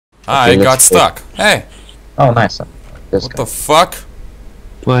I got stuck. Hey! Oh, nice. This What guy. the fuck?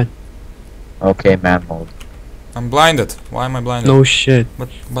 What? Okay, man mode. I'm blinded. Why am I blinded? No shit.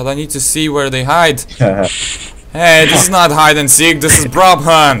 But I need to see where they hide. Hey, this is not hide and seek, this is prop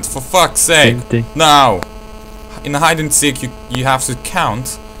hunt, for fuck's sake. Same thing. Now, in hide and seek you have to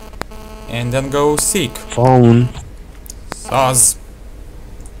count and then go seek. Phone. Soz.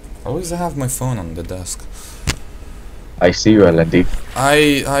 Always have my phone on the desk. I see you, LND.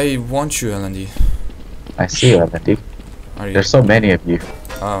 I want you, LND. I see you, LND. Are you? There's so many of you.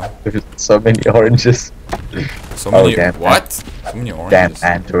 Oh, There's so many oranges. so many. damn. What? So many Damn oranges.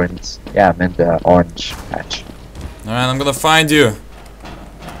 mandarins. Yeah, I'm in the orange patch. Alright, I'm gonna find you.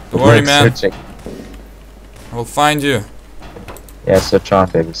 Don't worry, Look, man. searching. I will find you. Yeah, search on,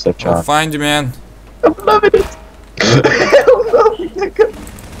 baby, search I'll on. find you, man. I'm loving it. I'm loving it.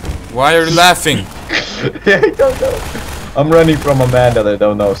 Why are you laughing? Yeah, I don't know. I'm running from a man that I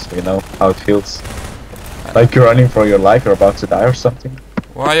don't know, so you know how it feels. Like you're running for your life, you're about to die or something.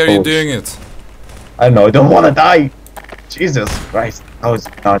 Why are you doing it? I don't know, I don't want to die. Jesus Christ, how is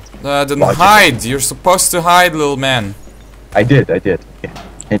it not? Then logical? hide. You're supposed to hide, little man. I did. Yeah,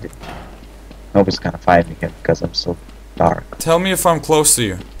 I did. Nobody's gonna find me here because I'm so dark. Tell me if I'm close to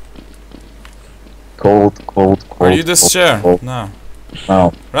you. Cold. Are you this cold, chair? cold. No.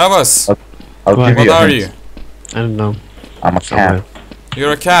 No. Ravas, I'll What? give what you a are hint. you? I don't know. I'm a Somewhere. cat.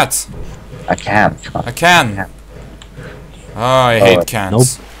 You're a cat. A can. A can. Can. Oh, I Oh, hate cans.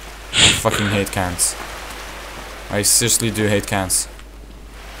 nope. I fucking hate cans. I seriously do hate cans.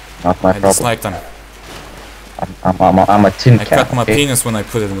 Not my I problem. dislike them. I'm a tin I can. cut my okay? penis when I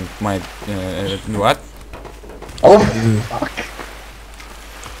put it in my what? Oh fuck!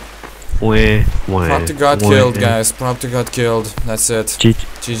 Propty got killed, guys. Propty got killed. That's it.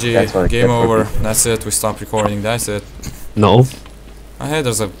 GG. That's what I Game kept over. looking. That's it. We stopped recording. That's it. No. Oh, hey,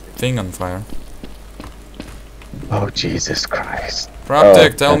 there's a thing on fire. Oh Jesus Christ!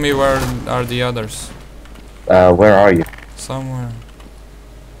 Proptic, tell me where are the others? Where are you? Somewhere.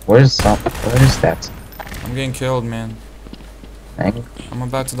 Where is that? I'm getting killed, man. Thing? I'm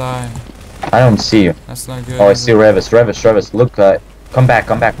about to die. I don't see you. That's not good. Oh, I is see it? Revis. Look, come back,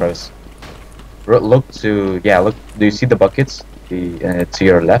 Revis. Look to, yeah, look. Do you see the buckets? To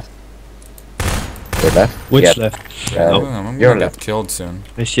your left. Your left. Which Yeah. left? Oh, I'm Your gonna left. get killed soon.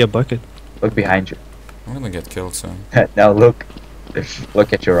 I see a bucket. Look behind you. I'm gonna get killed soon. Now look.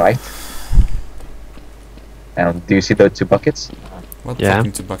 Look at your right. And do you see those two buckets? What Yeah.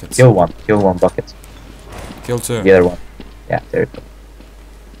 fucking two buckets? Kill one bucket. Kill two. The other one. Yeah, there you go.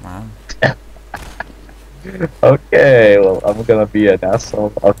 Wow. Okay, well, I'm gonna be an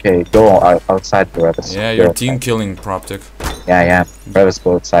asshole. Okay, go outside, Revis. Yeah, Go you're outside. team killing Proptic. Yeah, I am. Revis,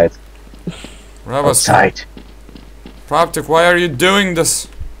 go outside. Ravas, Outside. Proptic, why are you doing this?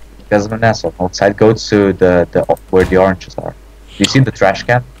 Because I'm an asshole. Outside, go to the where the oranges are. You see the trash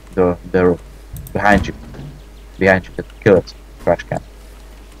can? The behind you. Kill it. Trash can.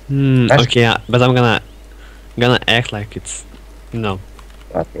 Trash Okay, yeah, but I'm gonna act like it's no.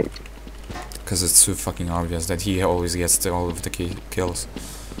 Okay. Because it's too fucking obvious that he always gets all of the kills.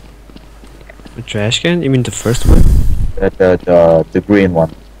 A trash can? You mean the first one? The green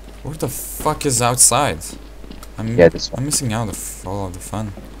one. What the fuck is outside? Yeah, this one. I'm missing out of all of the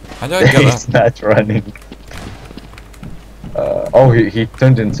fun. How do I get up? He's not running. Oh, he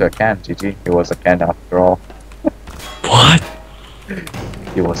turned into a can, GG. He was a can after all. What?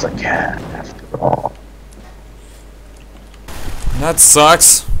 He was a can after all. That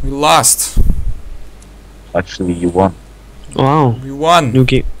sucks. We lost. Actually, you won. Wow. We won. New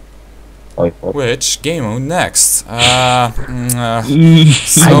game. Oh, what? Which game mode next? So I don't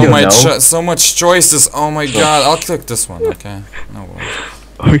know. so much choices. Oh my god! I'll click this one. Okay. No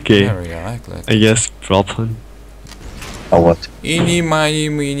worries. Okay. There we go. I clicked. I guess prop hunt. Oh, what? Eeny, miny,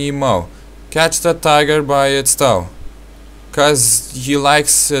 meeny, mo. Catch the tiger by its toe. 'Cause he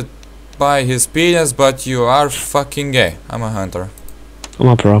likes it by his penis, but you are fucking gay. I'm a hunter. I'm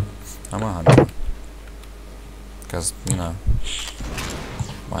a prop. I'm a hunter. 'Cause, you know.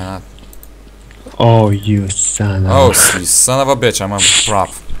 Why not? Oh, you son of. Oh, you son of a bitch. I'm a prop.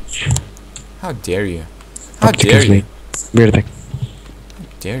 How dare you? How Proptic dare is you? late. Weird attack. How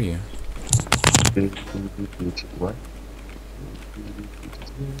dare you? What?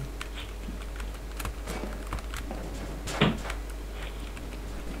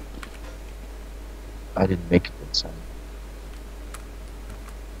 I didn't make it inside.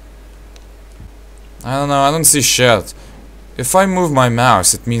 I don't know. I don't see shit. If I move my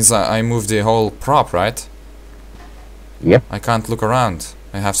mouse, it means I move the whole prop, right? Yep. I can't look around.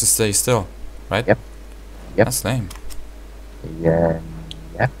 I have to stay still, right? Yep. Yep. That's lame. Yeah.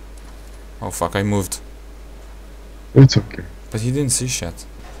 Yeah. Oh fuck, I moved. It's okay. But he didn't see shit.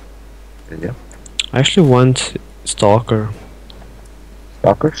 Yeah. I actually want Stalker.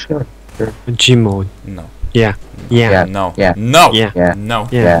 Stalker, sure. G mode. No. Yeah. Yeah. No. Yeah. No. Yeah. Yeah. No.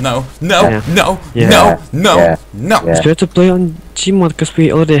 Yeah. No. No. Yeah. No. Yeah. No. No. Yeah. No. Yeah. It's better to play on G mode because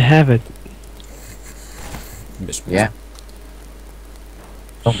we already have it. Bitch, bitch. Yeah.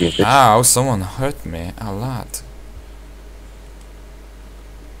 Don't be a bitch. Ow, someone hurt me a lot.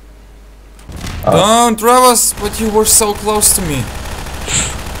 Don't rob us, but you were so close to me.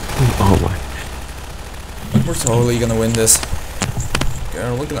 Oh my. We're totally gonna win this.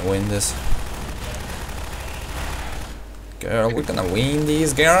 Girl, we're gonna win this. Girl, we're gonna win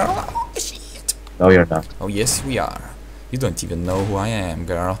this, girl. Oh, shit. No, you're not. Oh, yes, we are. You don't even know who I am,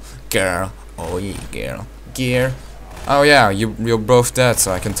 girl. Girl. Oh, yeah, girl. Gear. Oh, yeah, you're both dead,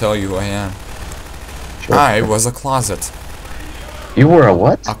 so I can tell you who I am. Sure. I was a closet. You were a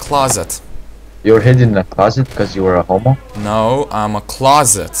what? A closet. You were hidden in a closet because you were a homo? No, I'm a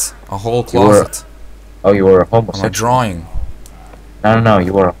closet. A whole You were- closet. Oh, you were a I'm a homosexual. drawing. No,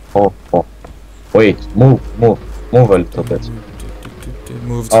 you were a whole. Wait, move a little bit.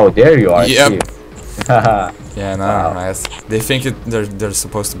 Moved. Oh, there you are. I Yep. see you. Yeah, no, Wow. nice. They think they're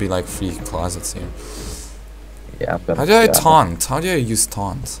supposed to be like 3 closets here. Yeah, I'm gonna. How do I yeah, taunt? How do I use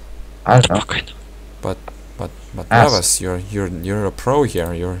taunt? I don't know. Okay. But Ask. Travis, you're a pro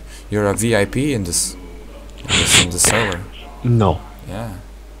here. You're a VIP in this server. No. Yeah.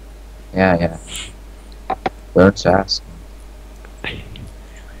 Yeah. Learn to ask.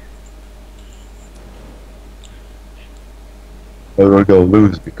 But we're gonna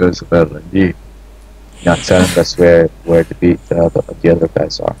lose because of L&D. Not telling us where to beat the other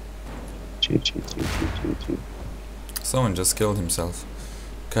guys are. Gee. Someone just killed himself.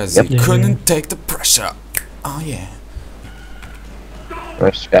 Cause Yep. he couldn't take the pressure. Oh yeah.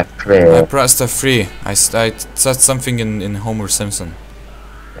 Press I F3. pressed F3. I said something in Homer Simpson.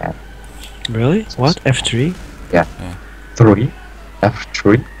 Really? What? F3? 3.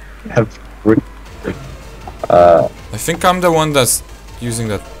 F3. F3. I think I'm the one that's using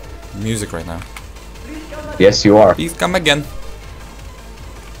that music right now. Yes, you are. Please come again.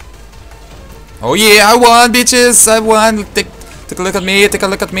 Oh yeah, I won, bitches! I won! Take a look at me, take a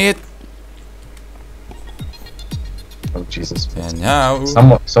look at me! Oh Jesus. And now...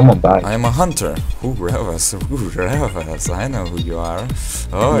 Someone died. I am a hunter. Who Revas? Who Revas? I know who you are.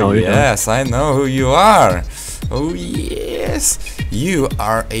 Oh No, you yes, I know who you are. Oh yes, you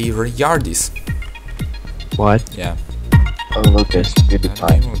are a Yardis. What? Yeah. Oh look, there's That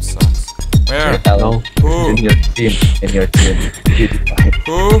PewDiePie. emote sucks. Where? No. Who? In your team. PewDiePie.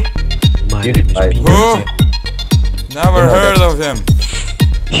 Who? My PewDiePie. Who? Never You know heard of him.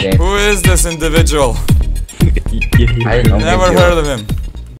 Game. Who is this individual? Yeah. I don't know. Never maybe heard of him.